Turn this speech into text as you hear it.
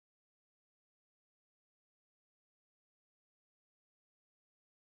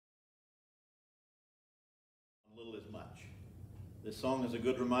little is much. This song is a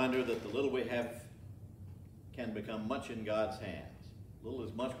good reminder that the little we have can become much in God's hands. Little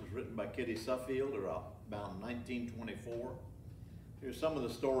is Much was written by Kitty Suffield around 1924. Here's some of the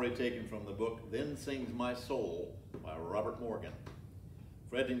story taken from the book Then Sings My Soul by Robert Morgan.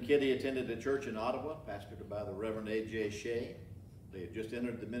 Fred and Kitty attended a church in Ottawa, pastored by the Reverend A.J. Shea. They had just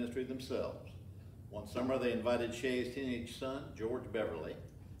entered the ministry themselves. One summer they invited Shea's teenage son, George Beverly,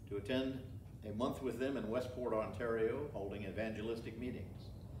 to attend a month with them in Westport, Ontario, holding evangelistic meetings.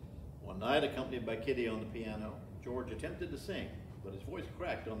 One night, accompanied by Kitty on the piano, George attempted to sing, but his voice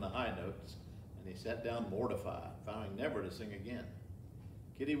cracked on the high notes, and he sat down mortified, vowing never to sing again.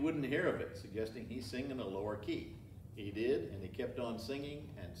 Kitty wouldn't hear of it, suggesting he sing in a lower key. He did, and he kept on singing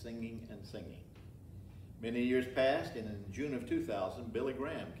and singing and singing. Many years passed, and in June of 2000, Billy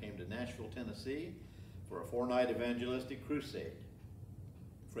Graham came to Nashville, Tennessee for a 4-night evangelistic crusade.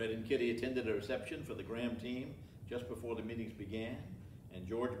 Fred and Kitty attended a reception for the Graham team just before the meetings began, and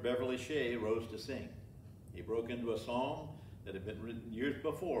George Beverly Shea rose to sing. He broke into a song that had been written years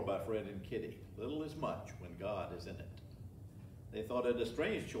before by Fred and Kitty, Little is Much When God is in It. They thought it a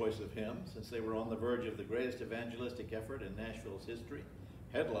strange choice of him, since they were on the verge of the greatest evangelistic effort in Nashville's history,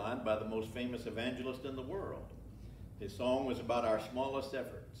 headlined by the most famous evangelist in the world. His song was about our smallest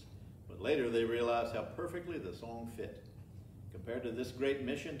efforts, but later they realized how perfectly the song fit. Compared to this great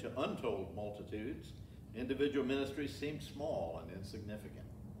mission to untold multitudes, individual ministries seemed small and insignificant.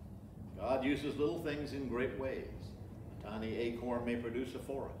 God uses little things in great ways. A tiny acorn may produce a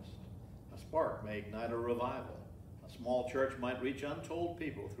forest. A spark may ignite a revival. A small church might reach untold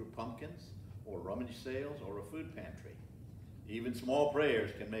people through pumpkins or rummage sales or a food pantry. Even small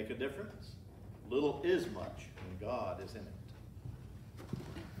prayers can make a difference. Little is much when God is in it.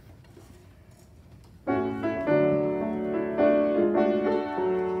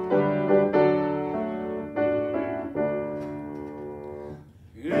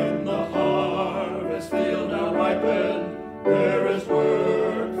 There is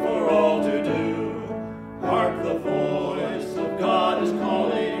work for all to do. Hark, the voice of God is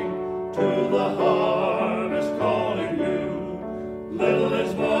calling, to the harvest calling you. Little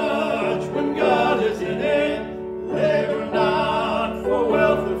is much when God is in it. Labor not for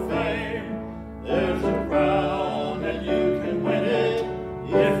wealth or fame. There's a crown and you can win it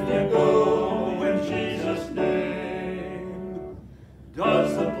if you go in Jesus' name.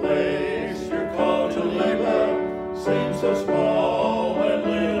 Does the place you're called to labor seems so small and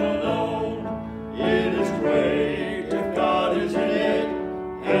little known? It is great if God is in it,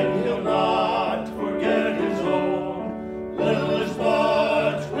 and he'll not forget his own. Little is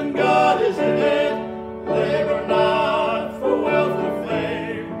much when God is in it. Labor not for wealth or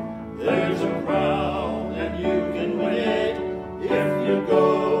fame. There's a crown and you can win it if you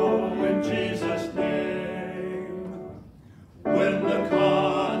go in Jesus' name. When the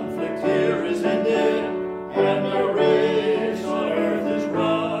conflict here is ended, and the race on earth is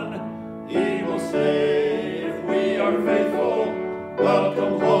run, he will say, if we are faithful,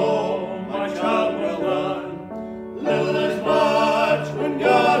 welcome home, my child, well done. Little is much when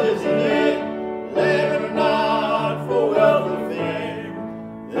God is in it. Labor not for wealth or fame.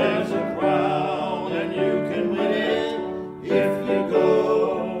 There's a crown and you can win it if you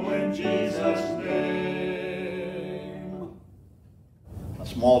go in Jesus' name. A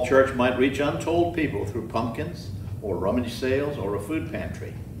small church might reach untold people through pumpkins or rummage sales or a food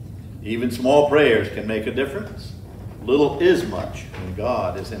pantry. Even small prayers can make a difference. Little is much when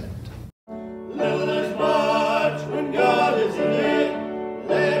God is in it. Little is much when God is in it.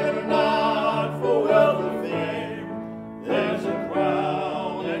 Labor not for wealth or fame. There's a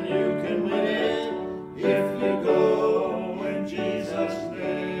crown and you can win